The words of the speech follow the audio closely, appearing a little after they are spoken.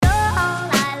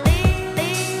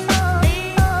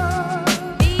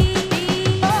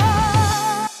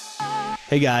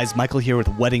Hey guys, Michael here with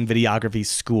Wedding Videography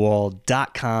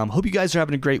School.com. Hope you guys are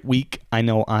having a great week. I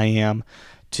know I am.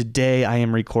 Today I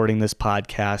am recording this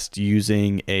podcast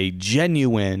using a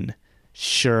genuine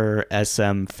Shure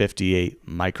SM58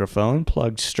 microphone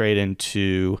plugged straight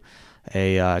into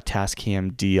a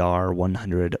Tascam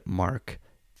DR100 Mark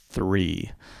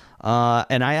III.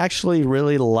 And I actually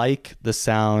really like the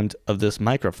sound of this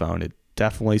microphone. It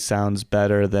definitely sounds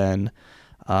better than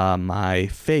my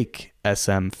fake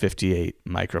SM58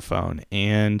 microphone,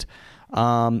 and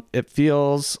it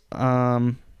feels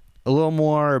a little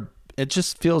more, it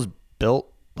just feels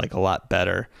built like a lot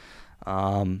better.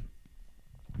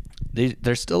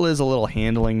 There still is a little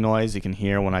handling noise you can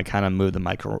hear when I kind of move the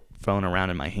microphone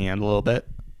around in my hand a little bit,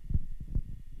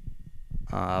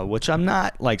 which I'm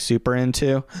not like super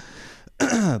into.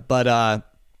 But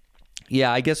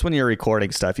yeah, I guess when you're recording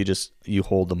stuff, you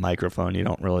hold the microphone. You're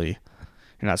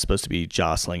not supposed to be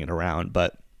jostling it around.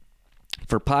 But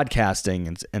for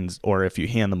podcasting and or if you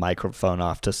hand the microphone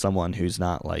off to someone who's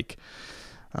not like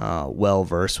well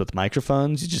versed with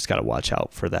microphones, you just got to watch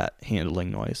out for that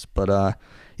handling noise. But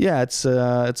yeah, it's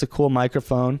a cool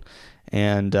microphone,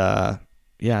 and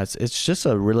yeah, it's just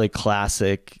a really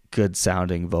classic, good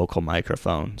sounding vocal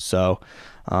microphone. So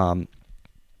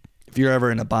if you're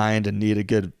ever in a bind and need a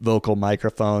good vocal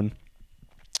microphone,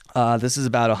 this is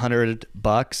about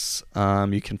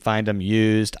 $100. You can find them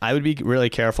used. I would be really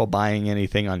careful buying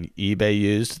anything on eBay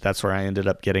used. That's where I ended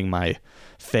up getting my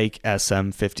fake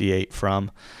SM58 from.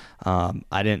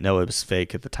 I didn't know it was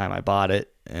fake at the time I bought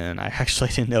it, and I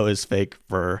actually didn't know it was fake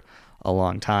for a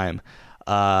long time.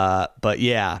 But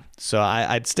yeah, so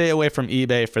I'd stay away from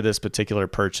eBay for this particular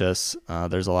purchase.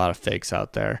 There's a lot of fakes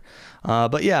out there.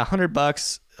 But yeah,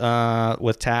 $100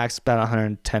 with tax, about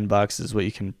 $110 is what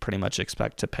you can pretty much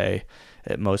expect to pay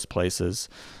at most places.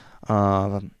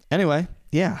 Anyway,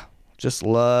 yeah, just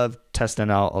love testing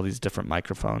out all these different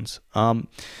microphones.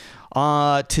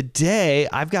 Today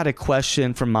I've got a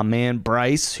question from my man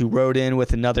Bryce, who wrote in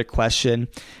with another question,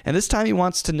 and this time he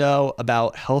wants to know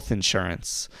about health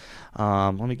insurance.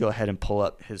 Let me go ahead and pull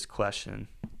up his question.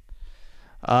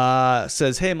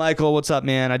 Says, "Hey Michael, what's up,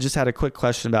 man? I just had a quick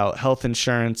question about health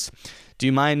insurance. Do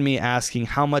you mind me asking,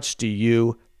 how much do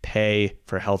you pay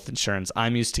for health insurance?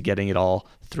 I'm used to getting it all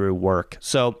through work."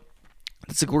 So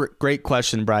that's a great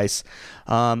question, Bryce.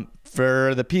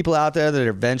 For the people out there that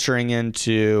are venturing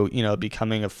into,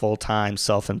 becoming a full-time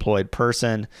self-employed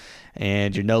person,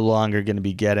 and you're no longer going to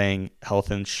be getting health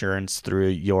insurance through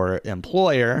your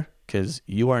employer, because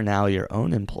you are now your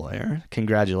own employer.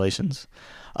 Congratulations.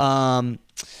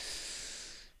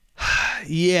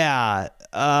 Yeah.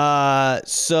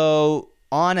 So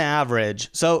on average,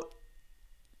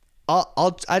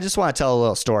 I just want to tell a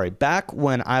little story. Back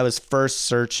when I was first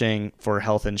searching for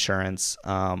health insurance,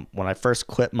 when I first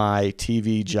quit my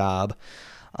TV job,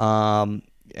 and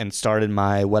started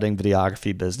my wedding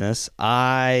videography business,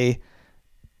 I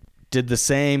did the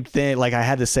same thing. Like, I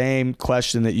had the same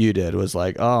question that you did. It was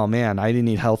like, oh man, I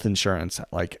need health insurance.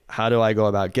 Like, how do I go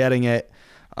about getting it?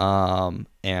 And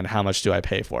how much do I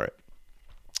pay for it?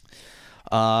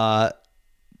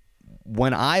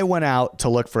 When I went out to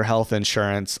look for health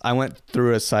insurance, I went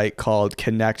through a site called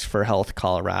Connect for Health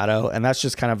Colorado, and that's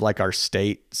just kind of like our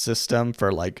state system for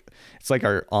it's like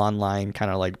our online kind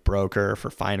of like broker for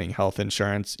finding health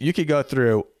insurance. You could go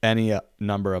through any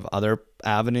number of other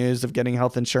avenues of getting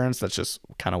health insurance. That's just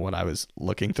kind of what I was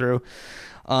looking through.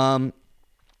 And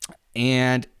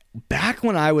back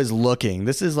when I was looking,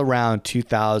 this is around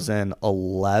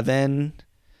 2011,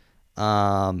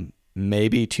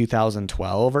 maybe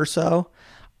 2012 or so,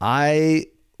 I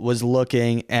was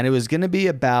looking, and it was going to be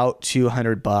about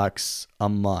 $200 a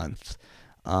month,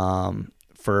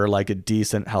 for like a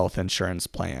decent health insurance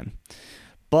plan.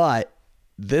 But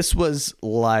this was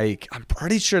like, I'm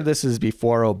pretty sure this is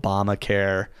before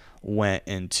Obamacare went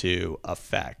into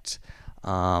effect.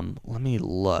 Let me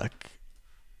look.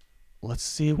 Let's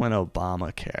see when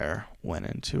Obamacare went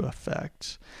into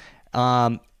effect.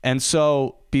 And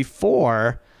so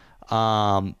before,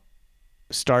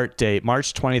 start date,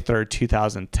 March 23rd,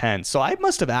 2010. So I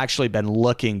must have actually been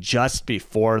looking just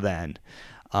before then.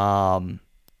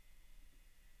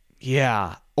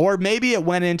 Yeah. Or maybe it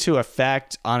went into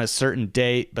effect on a certain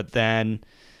date, but then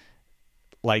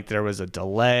like there was a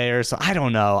delay or so. I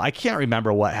don't know. I can't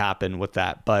remember what happened with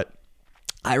that, but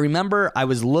I remember I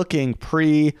was looking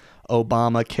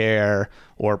pre-Obamacare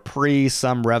or pre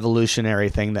some revolutionary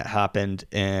thing that happened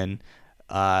in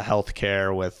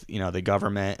healthcare with, the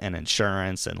government and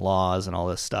insurance and laws and all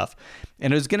this stuff.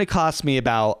 And it was going to cost me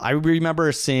about, I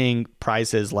remember seeing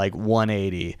prices like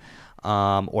 $180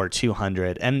 or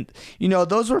 $200. And,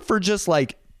 those were for just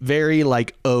like very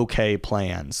like okay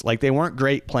plans. Like they weren't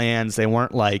great plans. They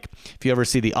weren't like, if you ever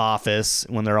see The Office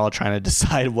when they're all trying to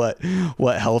decide what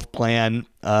health plan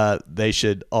they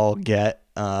should all get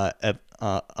on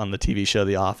the TV show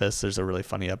The Office. There's a really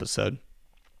funny episode.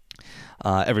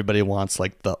 Everybody wants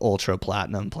like the ultra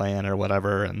platinum plan or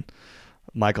whatever, and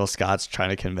Michael Scott's trying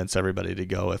to convince everybody to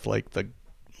go with like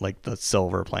the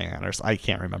silver plan, or I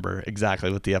can't remember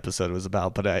exactly what the episode was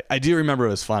about, but I do remember it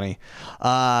was funny.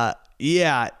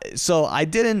 Yeah, so I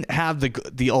didn't have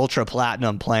the ultra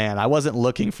platinum plan. I wasn't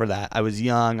looking for that. I was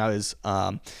young. I was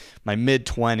my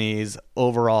mid-20s,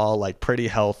 overall like pretty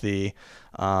healthy.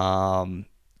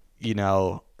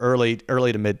 Early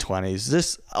to mid-20s.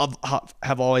 This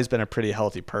have always been a pretty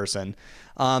healthy person.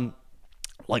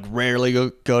 Like rarely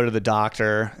go to the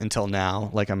doctor until now.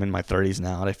 Like I'm in my 30s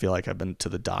now, and I feel like I've been to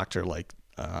the doctor like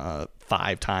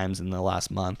 5 times in the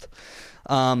last month.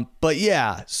 But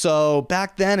yeah, so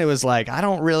back then it was like, I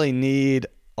don't really need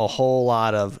a whole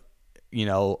lot of,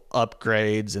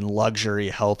 upgrades and luxury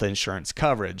health insurance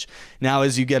coverage. Now,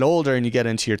 as you get older and you get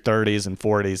into your 30s and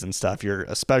 40s and stuff, you're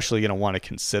especially going to want to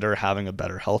consider having a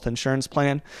better health insurance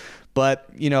plan. But,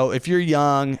 if you're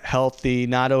young, healthy,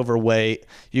 not overweight,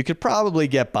 you could probably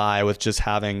get by with just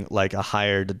having like a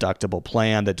higher deductible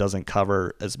plan that doesn't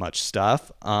cover as much stuff.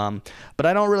 But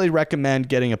I don't really recommend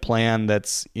getting a plan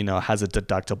that's, has a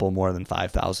deductible more than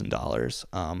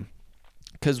 $5,000.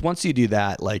 Because once you do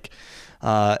that,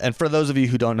 and for those of you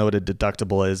who don't know what a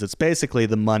deductible is, it's basically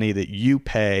the money that you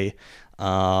pay.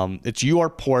 It's your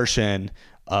portion.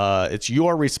 It's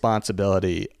your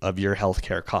responsibility of your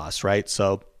healthcare costs, right?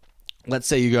 So let's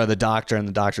say you go to the doctor and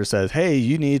the doctor says, hey,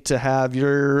 you need to have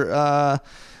your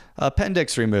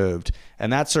appendix removed,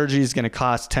 and that surgery is going to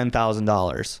cost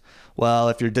 $10,000. Well,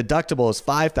 if your deductible is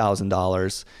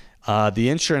 $5,000, the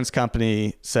insurance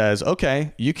company says,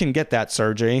 okay, you can get that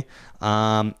surgery.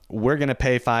 We're going to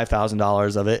pay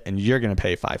 $5,000 of it, and you're going to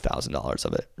pay $5,000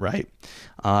 of it, right?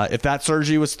 If that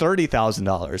surgery was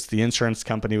 $30,000, the insurance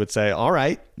company would say, all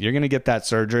right, you're going to get that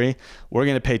surgery. We're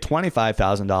going to pay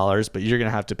 $25,000, but you're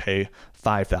going to have to pay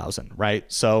 $5,000, right?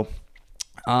 So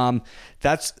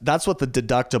that's what the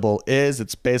deductible is.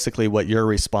 It's basically what you're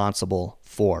responsible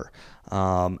for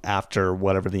after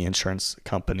whatever the insurance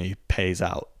company pays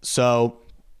out. So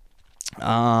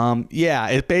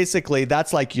it basically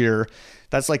that's like your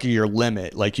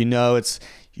limit. Like, it's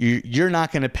you're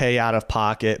not going to pay out of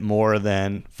pocket more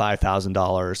than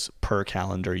 $5,000 per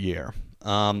calendar year.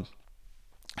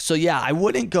 So yeah, I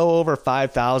wouldn't go over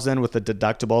 $5,000 with a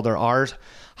deductible. There are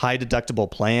high deductible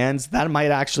plans that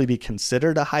might actually be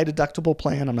considered a high deductible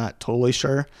plan. I'm not totally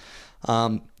sure.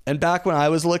 And back when I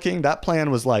was looking, that plan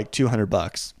was like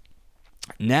 $200.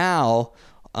 Now,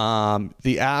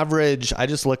 the average, I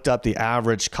just looked up the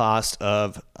average cost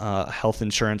of health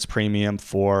insurance premium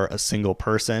for a single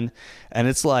person, and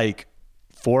it's like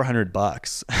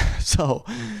 $400. So,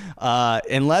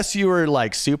 unless you were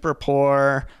like super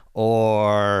poor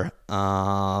or,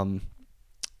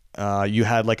 you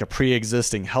had like a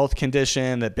pre-existing health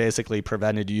condition that basically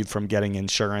prevented you from getting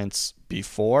insurance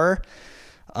before,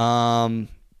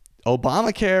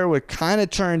 Obamacare would kind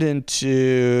of turned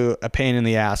into a pain in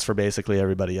the ass for basically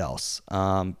everybody else,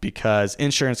 because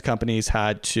insurance companies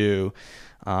had to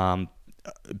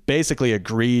basically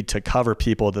agree to cover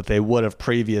people that they would have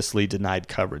previously denied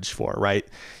coverage for, right?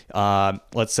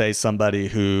 Let's say somebody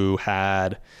who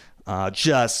had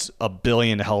just a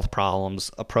billion health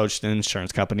problems approached an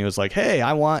insurance company, was like, hey,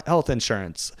 I want health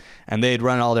insurance. And they'd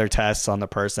run all their tests on the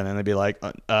person and they'd be like,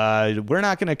 we're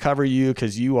not going to cover you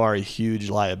because you are a huge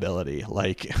liability.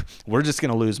 Like, we're just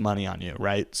going to lose money on you,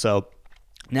 right? So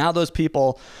now those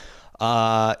people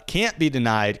can't be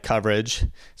denied coverage.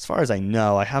 As far as I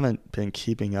know, I haven't been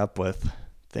keeping up with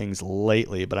things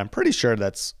lately, but I'm pretty sure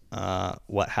that's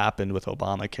what happened with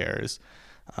Obamacare is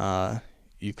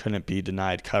you couldn't be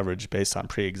denied coverage based on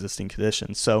pre-existing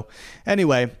conditions. So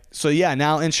anyway,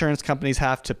 now insurance companies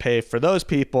have to pay for those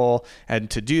people. And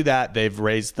to do that, they've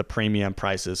raised the premium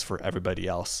prices for everybody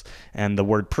else. And the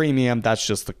word premium, that's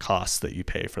just the cost that you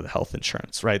pay for the health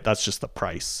insurance, right? That's just the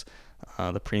price.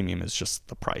 The premium is just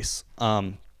the price.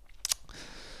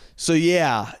 So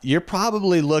yeah, you're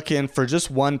probably looking for just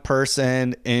one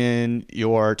person in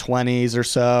your 20s or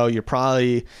so. You're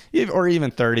probably, or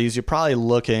even 30s, you're probably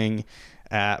looking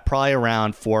at probably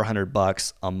around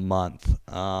 $400 a month.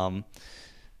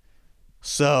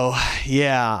 So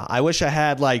yeah, I wish I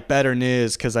had like better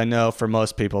news, because I know for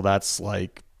most people that's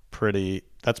pretty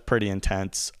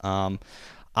intense.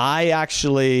 I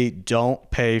actually don't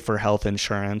pay for health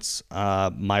insurance.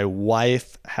 My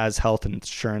wife has health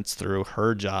insurance through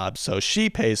her job, so she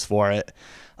pays for it.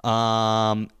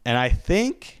 And I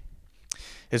think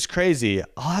it's crazy.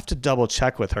 I'll have to double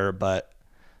check with her, but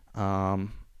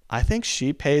I think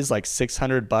she pays like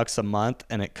 $600 a month,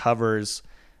 and it covers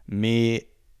me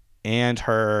and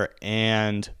her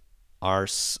and our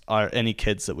any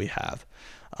kids that we have.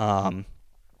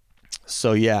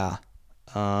 So yeah,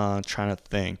 trying to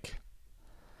think.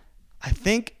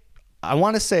 I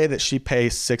want to say that she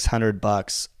pays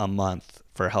 $600 a month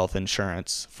for health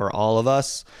insurance for all of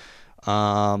us.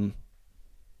 But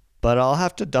I'll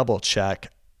have to double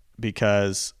check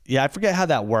because I forget how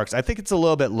that works. I think it's a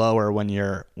little bit lower when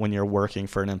you're working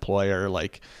for an employer.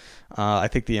 Like, I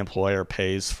think the employer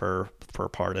pays for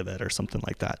part of it or something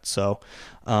like that. So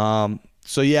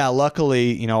yeah,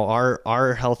 luckily,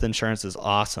 our health insurance is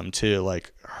awesome too.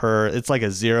 Like it's like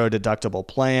a 0 deductible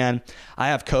plan. I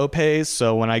have co-pays.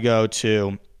 So when I go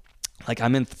to, like,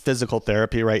 I'm in physical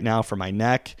therapy right now for my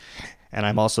neck, and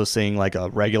I'm also seeing like a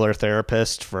regular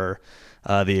therapist for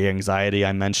the anxiety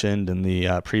I mentioned in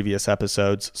the previous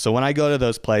episodes. So when I go to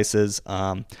those places,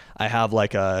 I have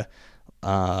like a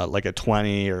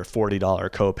 $20 or $40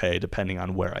 copay depending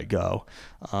on where I go.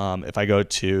 If I go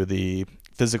to the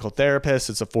physical therapist,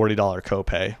 it's a $40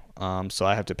 copay. So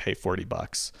I have to pay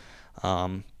 $40.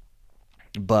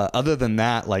 But other than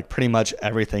that, like pretty much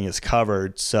everything is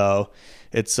covered. So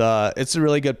it's a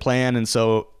really good plan. And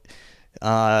so,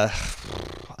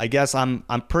 I guess I'm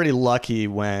pretty lucky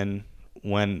when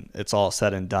it's all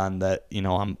said and done that,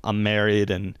 I'm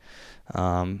married and,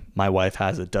 my wife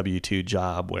has a W-2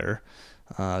 job where,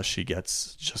 she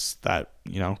gets just that,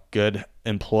 good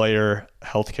employer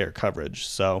healthcare coverage.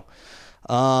 So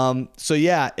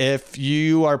yeah, if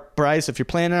you're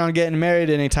planning on getting married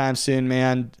anytime soon,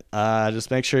 man,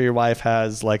 just make sure your wife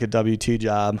has like a W-2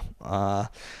 job,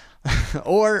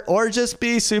 or just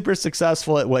be super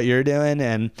successful at what you're doing.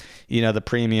 And, the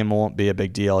premium won't be a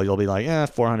big deal. You'll be like,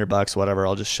 $400, whatever.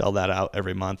 I'll just shell that out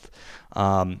every month.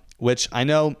 Which I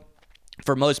know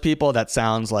for most people that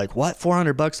sounds like, what,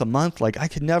 $400 a month? Like I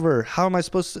could never, how am I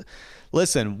supposed to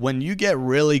listen? When you get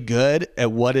really good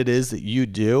at what it is that you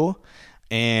do,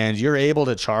 and you're able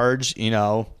to charge,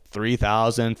 $3,000,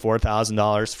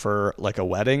 $4,000 for like a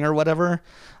wedding or whatever,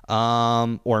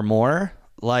 or more,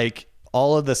 like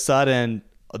all of a sudden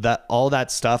all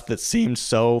that stuff that seemed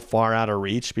so far out of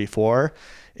reach before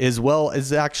is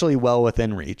actually well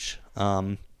within reach.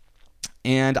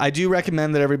 And I do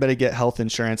recommend that everybody get health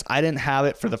insurance. I didn't have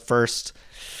it for the first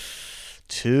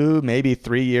 2, maybe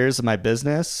 3 years of my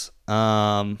business.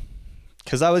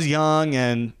 Cause I was young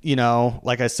and,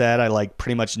 like I said, I like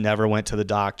pretty much never went to the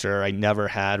doctor. I never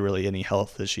had really any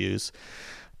health issues.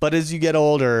 But as you get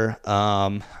older,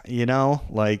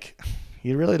 like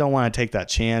you really don't want to take that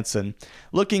chance. And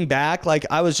looking back, like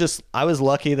I was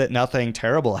lucky that nothing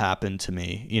terrible happened to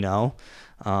me.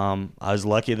 I was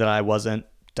lucky that I wasn't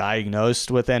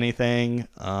diagnosed with anything.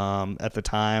 At the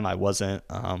time I wasn't,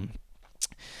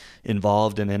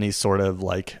 involved in any sort of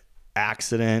like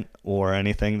accident or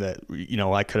anything that,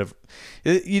 I could have,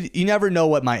 you never know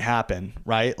what might happen,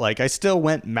 right? Like I still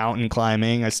went mountain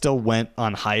climbing. I still went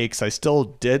on hikes. I still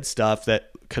did stuff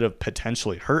that could have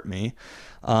potentially hurt me.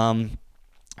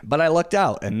 But I lucked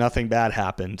out and nothing bad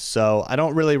happened. So I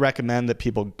don't really recommend that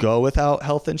people go without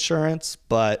health insurance,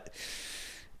 but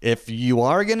if you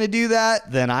are going to do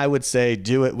that, then I would say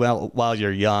do it while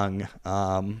you're young.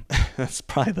 That's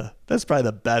probably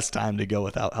the best time to go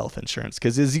without health insurance,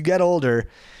 because as you get older,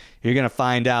 you're going to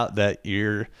find out that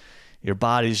your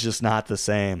body's just not the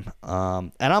same.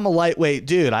 And I'm a lightweight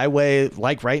dude.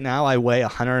 Like right now, I weigh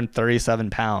 137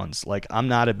 pounds. Like I'm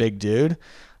not a big dude.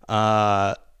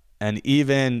 And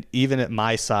even at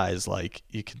my size, like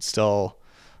you can still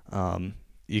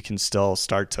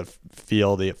start to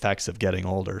feel the effects of getting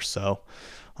older. So,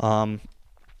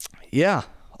 yeah,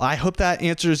 I hope that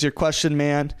answers your question,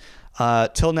 man.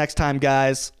 Till next time,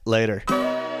 guys. Later.